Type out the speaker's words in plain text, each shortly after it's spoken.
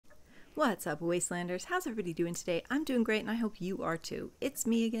What's up, Wastelanders? How's everybody doing today? I'm doing great, and I hope you are too. It's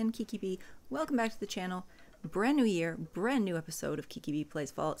me again, Kiki B. Welcome back to the channel. Brand new year, brand new episode of Kiki B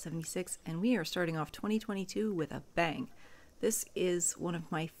Plays Fallout 76, and we are starting off 2022 with a bang. This is one of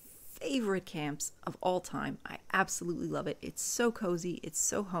my favorite camps of all time. I absolutely love it. It's so cozy, it's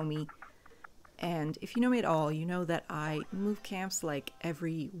so homey, and if you know me at all, you know that I move camps like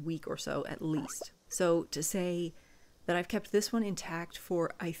every week or so at least. So to say that I've kept this one intact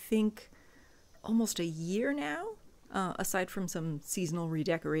for, I think, almost a year now, aside from some seasonal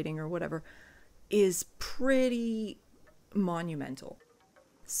redecorating or whatever, is pretty monumental.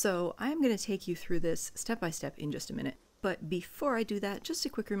 So I'm going to take you through this step by step in just a minute. But before I do that, just a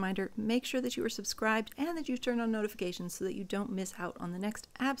quick reminder, make sure that you are subscribed and that you've turned on notifications so that you don't miss out on the next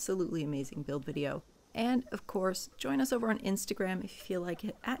absolutely amazing build video. And of course, join us over on Instagram if you feel like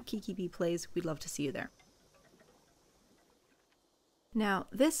it, at Kiki B Plays. We'd love to see you there. Now,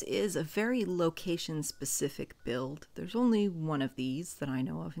 this is a very location-specific build. There's only one of these that I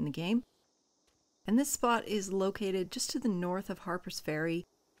know of in the game. And this spot is located just to the north of Harper's Ferry.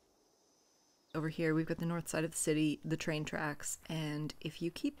 Over here, we've got the north side of the city, the train tracks, and if you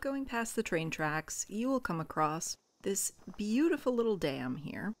keep going past the train tracks, you will come across this beautiful little dam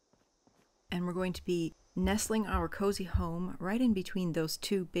here. And we're going to be nestling our cozy home right in between those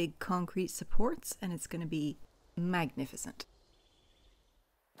two big concrete supports, and it's going to be magnificent.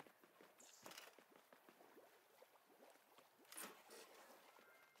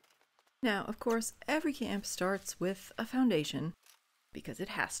 Now, of course, every camp starts with a foundation, because it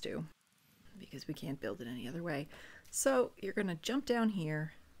has to, because we can't build it any other way. So you're going to jump down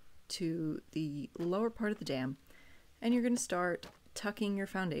here to the lower part of the dam, and you're going to start tucking your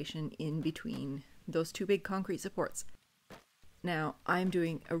foundation in between those two big concrete supports. Now, I'm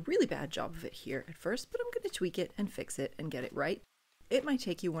doing a really bad job of it here at first, but I'm going to tweak it and fix it and get it right. It might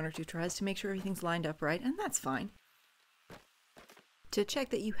take you one or two tries to make sure everything's lined up right, and that's fine. To check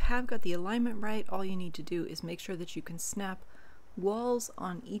that you have got the alignment right, all you need to do is make sure that you can snap walls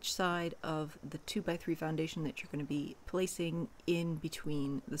on each side of the 2x3 foundation that you're going to be placing in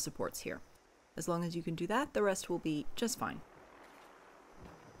between the supports here. As long as you can do that, the rest will be just fine.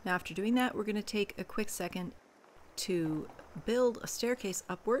 Now, after doing that, we're going to take a quick second to build a staircase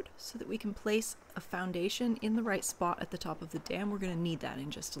upward so that we can place a foundation in the right spot at the top of the dam. We're going to need that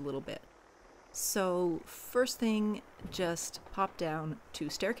in just a little bit. So first thing, just pop down 2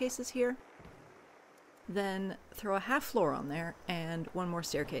 staircases here, then throw a half floor on there and 1 more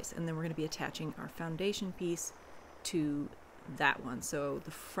staircase, and then we're going to be attaching our foundation piece to that one. So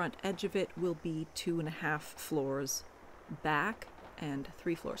the front edge of it will be 2.5 floors back and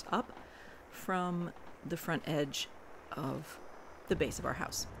 3 floors up from the front edge of the base of our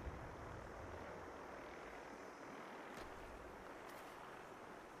house.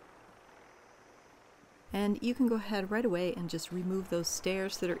 And you can go ahead right away and just remove those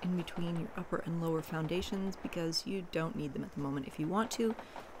stairs that are in between your upper and lower foundations because you don't need them at the moment. If you want to,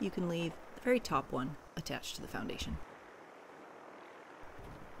 you can leave the very top one attached to the foundation.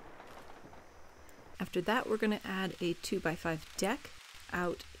 After that, we're going to add a 2x5 deck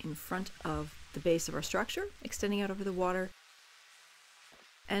out in front of the base of our structure, extending out over the water,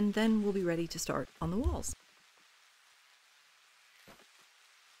 and then we'll be ready to start on the walls.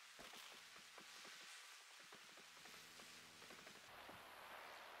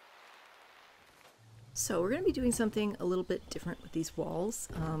 So we're going to be doing something a little bit different with these walls.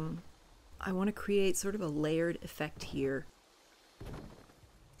 I want to create sort of a layered effect here.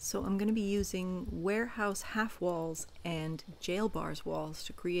 So I'm going to be using warehouse half walls and jail bars walls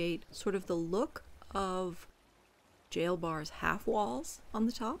to create sort of the look of jail bars half walls on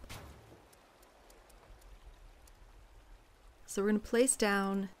the top. So we're going to place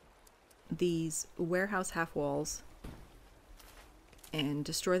down these warehouse half walls and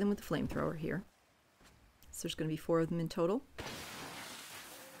destroy them with the flamethrower here. So there's going to be 4 of them in total.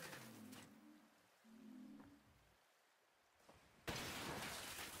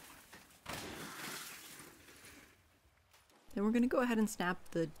 Then we're going to go ahead and snap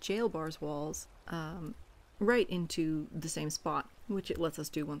the jail bars walls right into the same spot, which it lets us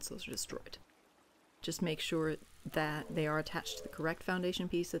do once those are destroyed. Just make sure that they are attached to the correct foundation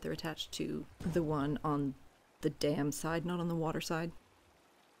piece, that they're attached to the one on the dam side, not on the water side.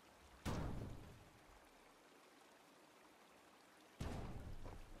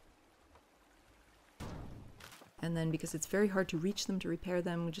 And then, because it's very hard to reach them to repair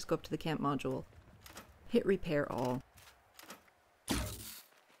them, we just go up to the camp module, hit repair all,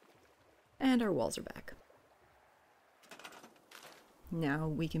 and our walls are back. Now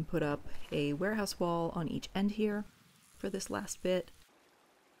we can put up a warehouse wall on each end here for this last bit.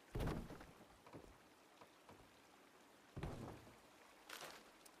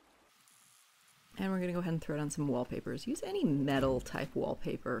 And we're going to go ahead and throw down some wallpapers. Use any metal type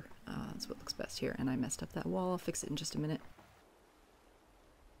wallpaper. That's what looks best here. And I messed up that wall. I'll fix it in just a minute.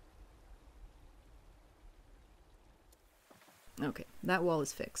 Okay, that wall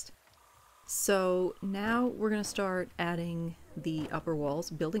is fixed. So now we're going to start adding the upper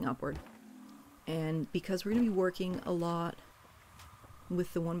walls, building upward. And because we're going to be working a lot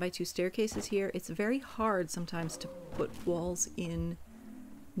with the 1x2 staircases here, it's very hard sometimes to put walls in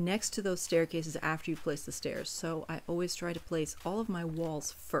next to those staircases after you place the stairs. So I always try to place all of my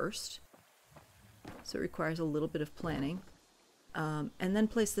walls first. So it requires a little bit of planning. And then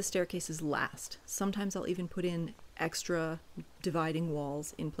place the staircases last. Sometimes I'll even put in extra dividing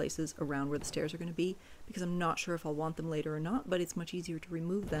walls in places around where the stairs are going to be, because I'm not sure if I'll want them later or not, but it's much easier to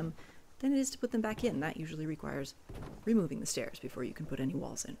remove them than it is to put them back in. That usually requires removing the stairs before you can put any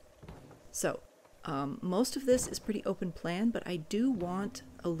walls in. So most of this is pretty open plan, but I do want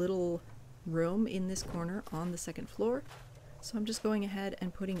a little room in this corner on the second floor. So I'm just going ahead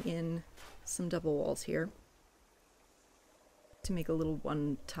and putting in some double walls here to make a little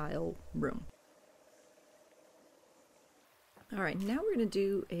one tile room. All right, now we're going to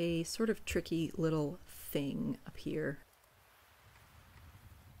do a sort of tricky little thing up here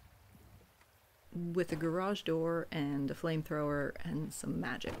with a garage door and a flamethrower and some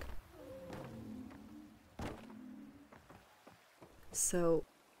magic. So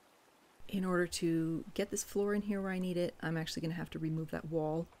in order to get this floor in here where I need it, I'm actually going to have to remove that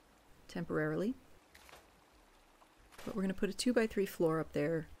wall temporarily. But we're going to put a 2x3 floor up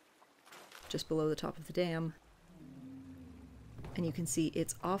there just below the top of the dam. And you can see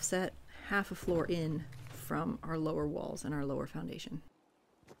it's offset half a floor in from our lower walls and our lower foundation.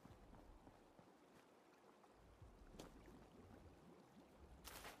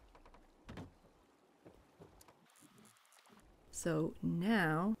 So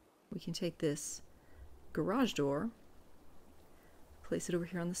now we can take this garage door, place it over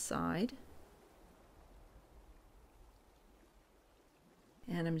here on the side,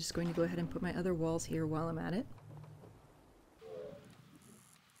 and I'm just going to go ahead and put my other walls here while I'm at it.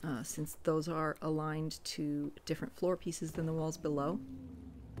 Since those are aligned to different floor pieces than the walls below.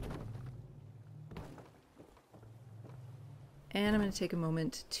 And I'm going to take a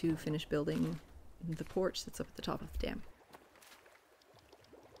moment to finish building the porch that's up at the top of the dam.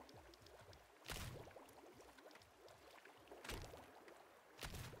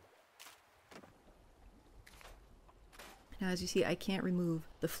 Now, as you see, I can't remove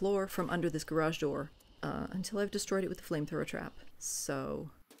the floor from under this garage door until I've destroyed it with the flamethrower trap.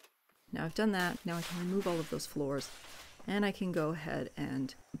 So now I've done that. Now I can remove all of those floors, and I can go ahead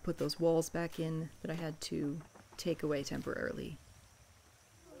and put those walls back in that I had to take away temporarily.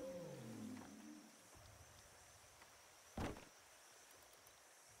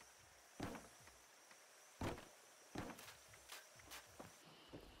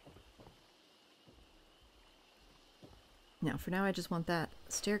 Now, for now, I just want that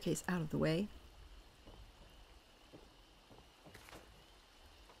staircase out of the way.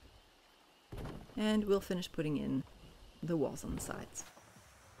 And we'll finish putting in the walls on the sides.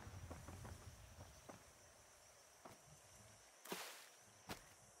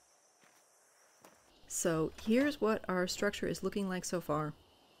 So here's what our structure is looking like so far.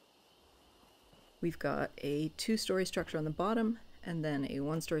 We've got a 2-story structure on the bottom, and then a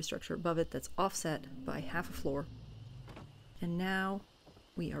 1-story structure above it that's offset by half a floor. And now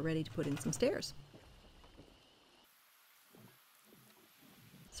we are ready to put in some stairs.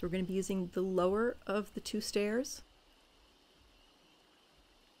 So we're going to be using the lower of the 2 stairs.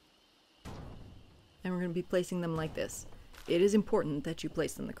 And we're going to be placing them like this. It is important that you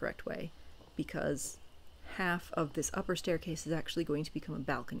place them the correct way, because half of this upper staircase is actually going to become a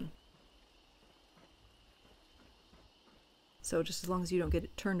balcony. So just as long as you don't get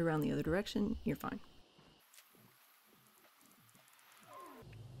it turned around the other direction, you're fine.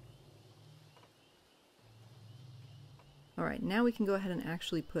 Alright, now we can go ahead and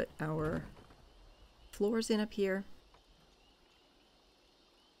actually put our floors in up here.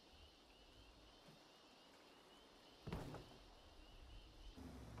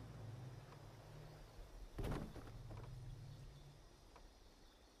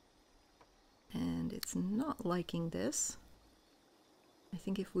 And it's not liking this. I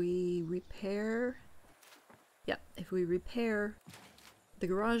think if we repair... Yeah, if we repair the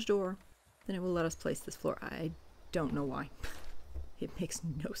garage door, then it will let us place this floor. I don't know why. It makes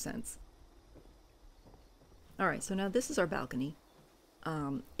no sense. Alright, so now this is our balcony.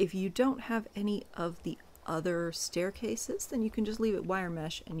 If you don't have any of the other staircases, then you can just leave it wire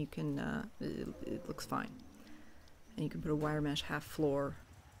mesh and you can, it looks fine. And you can put a wire mesh half floor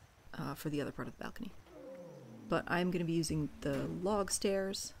for the other part of the balcony. But I'm going to be using the log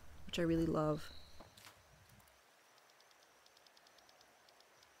stairs, which I really love.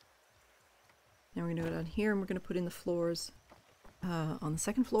 Now we're going to go down here and we're going to put in the floors on the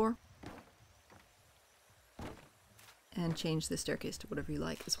second floor. And change the staircase to whatever you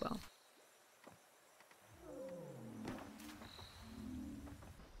like as well.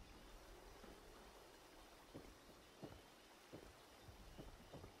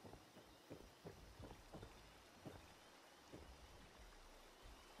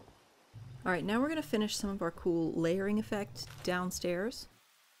 Alright, now we're going to finish some of our cool layering effect downstairs.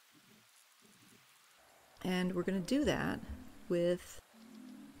 And we're going to do that with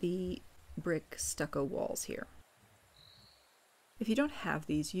the brick stucco walls here. If you don't have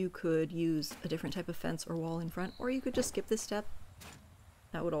these, you could use a different type of fence or wall in front, or you could just skip this step.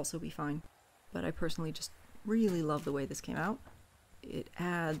 That would also be fine. But I personally just really love the way this came out. It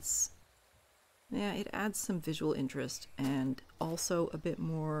adds some visual interest and also a bit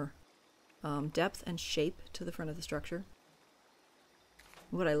more depth and shape to the front of the structure.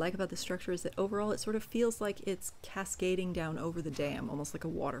 What I like about this structure is that overall it sort of feels like it's cascading down over the dam, almost like a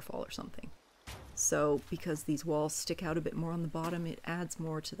waterfall or something. So because these walls stick out a bit more on the bottom, it adds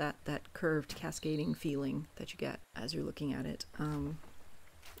more to that curved cascading feeling that you get as you're looking at it.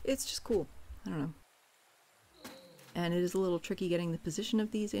 It's just cool. I don't know. And it is a little tricky getting the position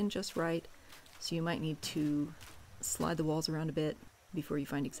of these in just right, so you might need to slide the walls around a bit before you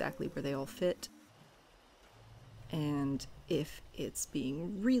find exactly where they all fit. And if it's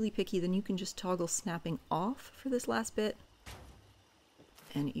being really picky, then you can just toggle snapping off for this last bit,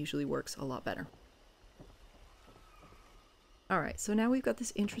 and it usually works a lot better. Alright, so now we've got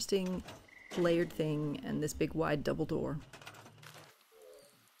this interesting layered thing and this big wide double door.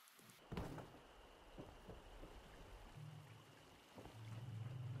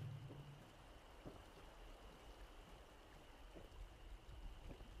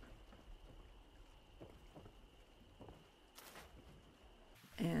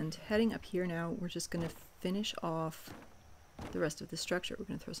 And heading up here now, we're just going to finish off the rest of the structure. We're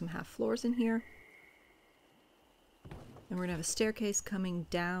going to throw some half floors in here. And we're going to have a staircase coming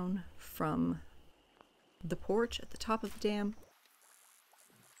down from the porch at the top of the dam.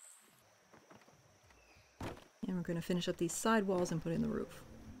 And we're going to finish up these side walls and put in the roof.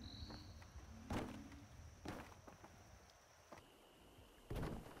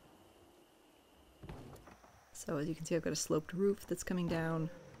 So as you can see, I've got a sloped roof that's coming down.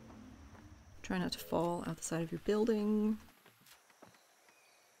 Try not to fall out the side of your building.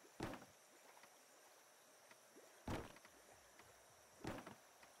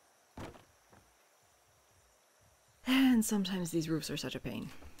 And sometimes these roofs are such a pain.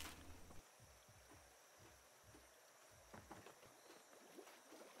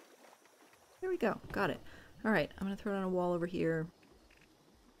 There we go, got it. Alright, I'm going to throw down a wall over here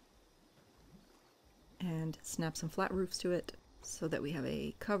and snap some flat roofs to it so that we have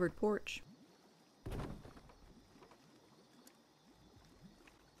a covered porch.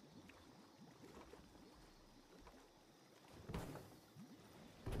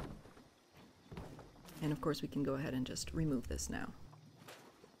 And of course we can go ahead and just remove this now.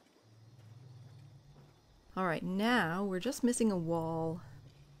 Alright, now we're just missing a wall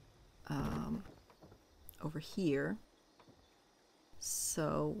over here.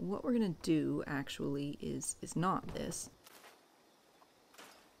 So what we're going to do actually is not this.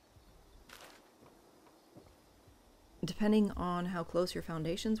 Depending on how close your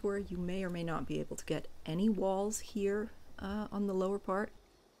foundations were, you may or may not be able to get any walls here on the lower part,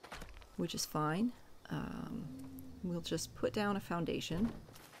 which is fine. We'll just put down a foundation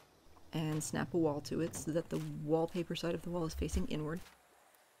and snap a wall to it so that the wallpaper side of the wall is facing inward.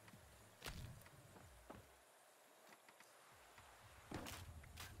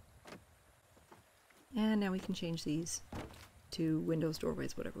 And now we can change these to windows,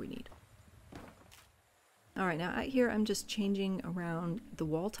 doorways, whatever we need. Alright, now out here I'm just changing around the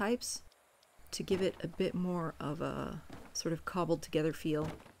wall types to give it a bit more of a sort of cobbled together feel.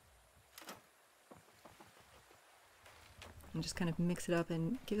 And just kind of mix it up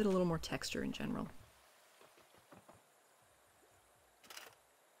and give it a little more texture in general.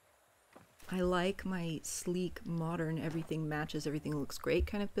 I like my sleek, modern, everything matches, everything looks great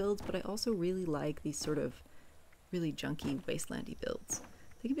kind of builds, but I also really like these sort of really junky, wastelandy builds.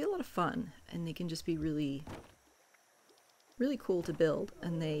 They can be a lot of fun, and they can just be really, really cool to build,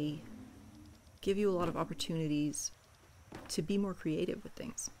 and they give you a lot of opportunities to be more creative with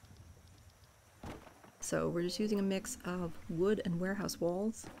things. So we're just using a mix of wood and warehouse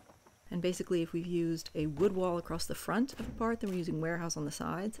walls, And basically, if we've used a wood wall across the front of a part, then we're using warehouse on the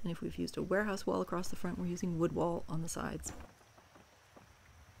sides. And if we've used a warehouse wall across the front, we're using wood wall on the sides.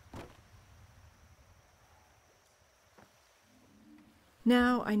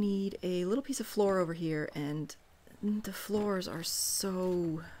 Now I need a little piece of floor over here, and the floors are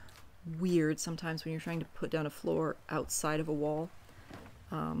so weird sometimes when you're trying to put down a floor outside of a wall.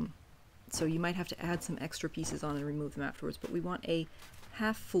 So you might have to add some extra pieces on and remove them afterwards, but we want a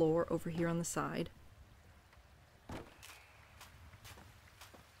half floor over here on the side.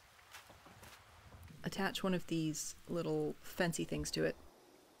 Attach one of these little fancy things to it.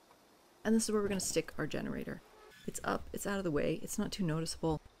 And this is where we're going to stick our generator. It's up, it's out of the way, it's not too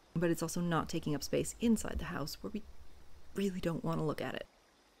noticeable, but it's also not taking up space inside the house where we really don't want to look at it.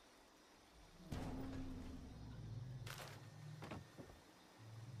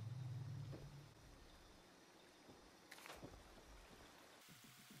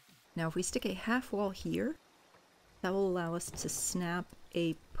 Now if we stick a half wall here, that will allow us to snap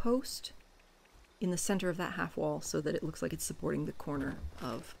a post in the center of that half wall so that it looks like it's supporting the corner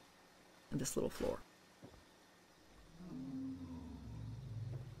of this little floor.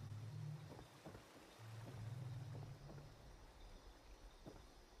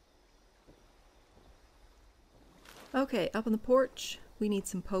 Okay, up on the porch, we need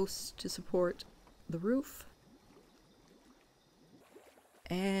some posts to support the roof.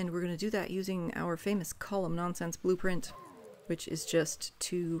 And we're going to do that using our famous column nonsense blueprint, which is just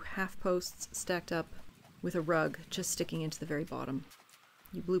 2 half posts stacked up with a rug just sticking into the very bottom.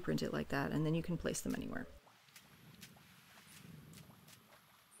 You blueprint it like that, and then you can place them anywhere.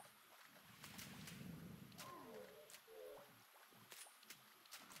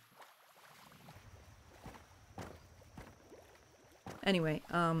 Anyway,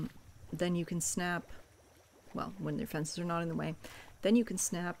 then you can snap, well, when their fences are not in the way, then you can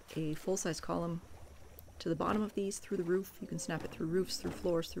snap a full-size column to the bottom of these through the roof. You can snap it through roofs, through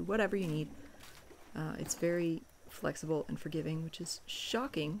floors, through whatever you need. It's very flexible and forgiving, which is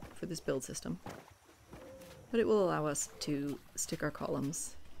shocking for this build system. But it will allow us to stick our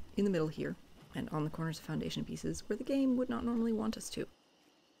columns in the middle here and on the corners of foundation pieces where the game would not normally want us to.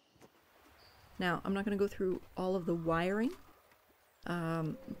 Now, I'm not going to go through all of the wiring,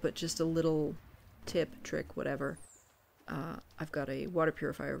 but just a little tip, trick, whatever. I've got a water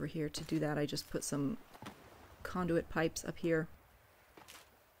purifier over here. To do that, I just put some conduit pipes up here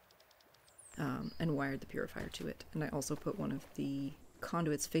and wired the purifier to it. And I also put one of the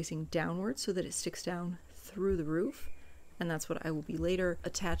conduits facing downward so that it sticks down through the roof. And that's what I will be later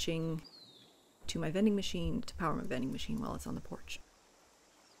attaching to my vending machine to power my vending machine while it's on the porch.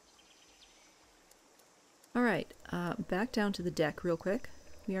 Alright, back down to the deck real quick.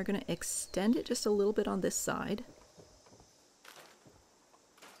 We are going to extend it just a little bit on this side.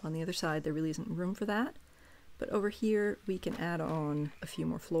 On the other side, there really isn't room for that. But over here, we can add on a few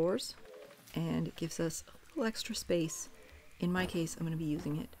more floors, and it gives us a little extra space. In my case, I'm going to be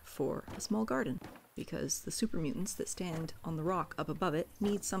using it for a small garden, because the super mutants that stand on the rock up above it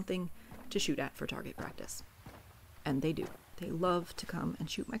need something to shoot at for target practice. And they do. They love to come and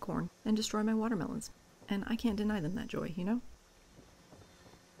shoot my corn and destroy my watermelons. And I can't deny them that joy, you know?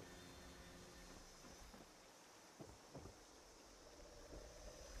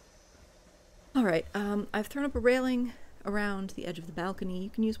 Alright, I've thrown up a railing around the edge of the balcony. You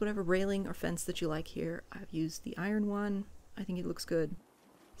can use whatever railing or fence that you like here. I've used the iron one. I think it looks good.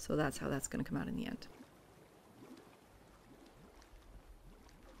 So that's how that's going to come out in the end.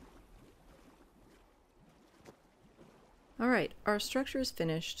 Alright, our structure is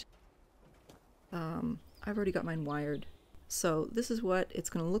finished. I've already got mine wired. So this is what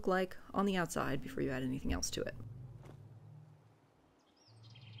it's going to look like on the outside before you add anything else to it.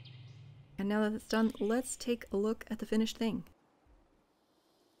 And now that it's done, let's take a look at the finished thing.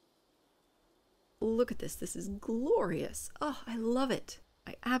 Look at this. This is glorious. Oh, I love it.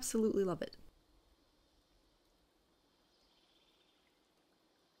 I absolutely love it.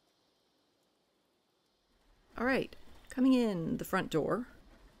 All right, coming in the front door.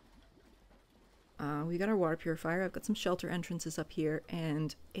 We got our water purifier. I've got some shelter entrances up here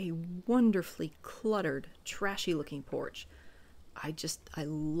and a wonderfully cluttered, trashy looking porch. I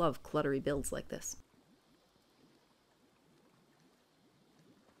love cluttery builds like this.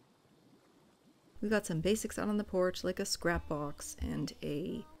 We've got some basics out on the porch, like a scrap box and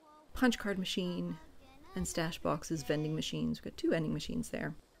a punch card machine and stash boxes, vending machines. We've got 2 vending machines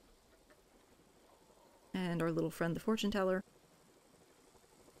there. And our little friend, the fortune teller.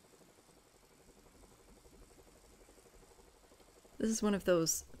 This is one of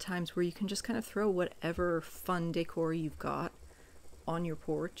those times where you can just kind of throw whatever fun decor you've got on your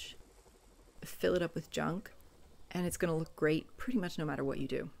porch fill it up with junk, and it's going to look great pretty much no matter what you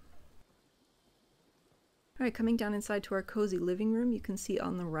do. All right, coming down inside to our cozy living room, you can see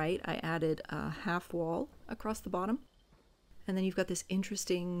on the right I added a half wall across the bottom. And then you've got this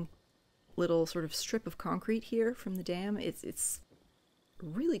interesting little sort of strip of concrete here from the dam. It's a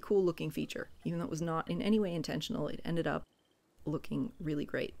really cool looking feature. Even though it was not in any way intentional, it ended up looking really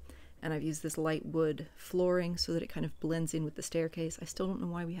great. And I've used this light wood flooring so that it kind of blends in with the staircase. I still don't know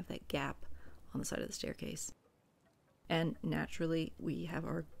why we have that gap on the side of the staircase. And naturally, we have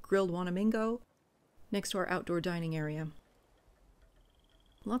our grilled Wanamingo next to our outdoor dining area.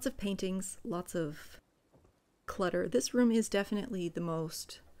 Lots of paintings, lots of clutter. This room is definitely the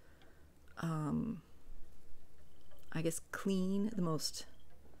most, I guess, clean, the most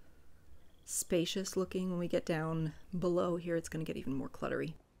spacious looking. When we get down below here, it's going to get even more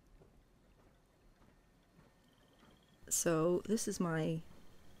cluttery. So this is my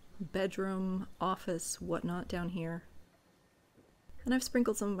bedroom, office, whatnot down here. And I've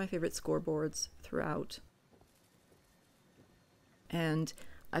sprinkled some of my favorite scoreboards throughout. And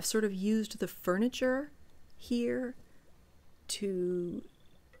I've sort of used the furniture here to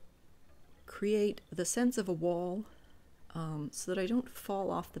create the sense of a wall, so that I don't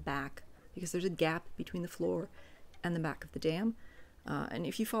fall off the back, because there's a gap between the floor and the back of the dam. And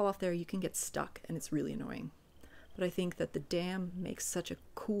if you fall off there, you can get stuck, and it's really annoying. But I think that the dam makes such a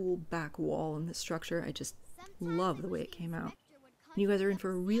cool back wall in this structure. I just love the way it came out. You guys are in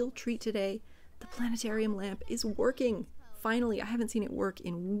for a real treat today. The planetarium lamp is working. Finally, I haven't seen it work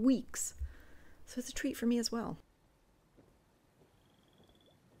in weeks. So it's a treat for me as well.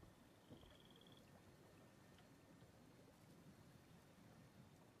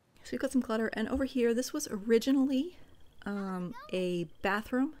 So we've got some clutter. And over here, this was originally a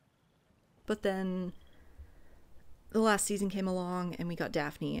bathroom. But then the last season came along and we got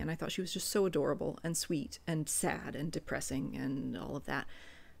Daphne, and I thought she was just so adorable and sweet and sad and depressing and all of that.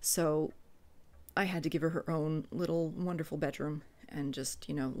 So I had to give her her own little wonderful bedroom and just,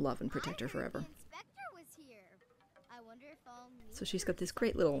 you know, love and protect her forever. So she's got this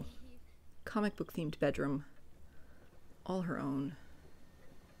great little comic book themed bedroom, all her own.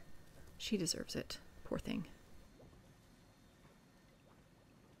 She deserves it, poor thing.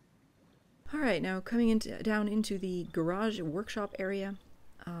 All right, now coming down into the garage workshop area.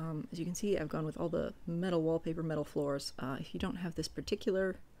 As you can see, I've gone with all the metal wallpaper, metal floors. If you don't have this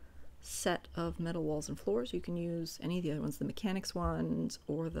particular set of metal walls and floors, you can use any of the other ones, the mechanics ones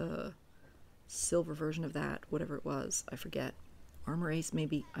or the silver version of that, whatever it was, I forget. Armor Ace,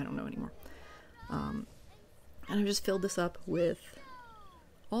 maybe, I don't know anymore. And I've just filled this up with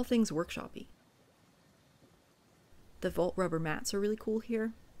all things workshop-y. The vault rubber mats are really cool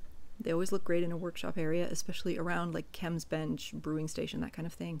here. They always look great in a workshop area, especially around like Chem's bench, brewing station, that kind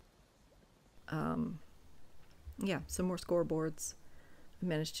of thing. Yeah, some more scoreboards. I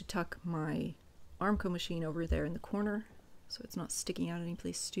managed to tuck my Armco machine over there in the corner, so it's not sticking out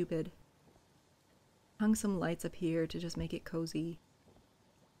anyplace stupid. Hung some lights up here to just make it cozy.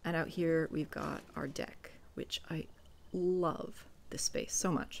 And out here we've got our deck, which I love this space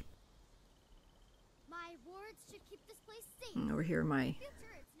so much. My wards should keep this place safe. And over here are my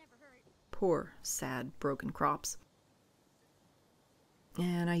poor, sad, broken crops.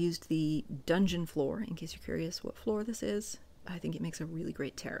 And I used the dungeon floor, in case you're curious what floor this is. I think it makes a really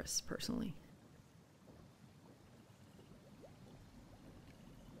great terrace, personally.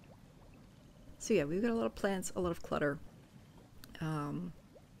 So yeah, we've got a lot of plants, a lot of clutter.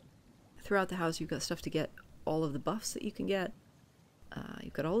 Throughout the house, you've got stuff to get all of the buffs that you can get.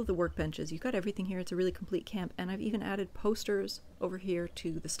 You've got all of the workbenches. You've got everything here. It's a really complete camp. And I've even added posters over here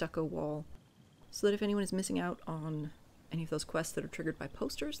to the stucco wall, so that if anyone is missing out on any of those quests that are triggered by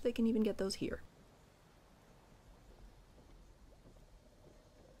posters, they can even get those here.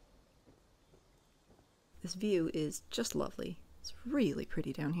 This view is just lovely. It's really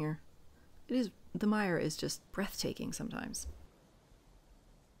pretty down here. It is, the Mire is just breathtaking sometimes.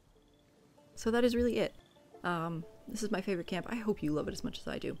 So that is really it. This is my favorite camp. I hope you love it as much as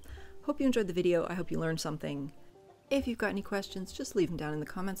I do. Hope you enjoyed the video. I hope you learned something. If you've got any questions, just leave them down in the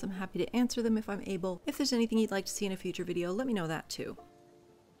comments. I'm happy to answer them if I'm able. If there's anything you'd like to see in a future video, let me know that too.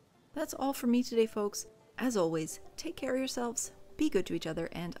 That's all from me today, folks. As always, take care of yourselves, be good to each other,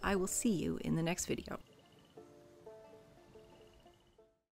 and I will see you in the next video.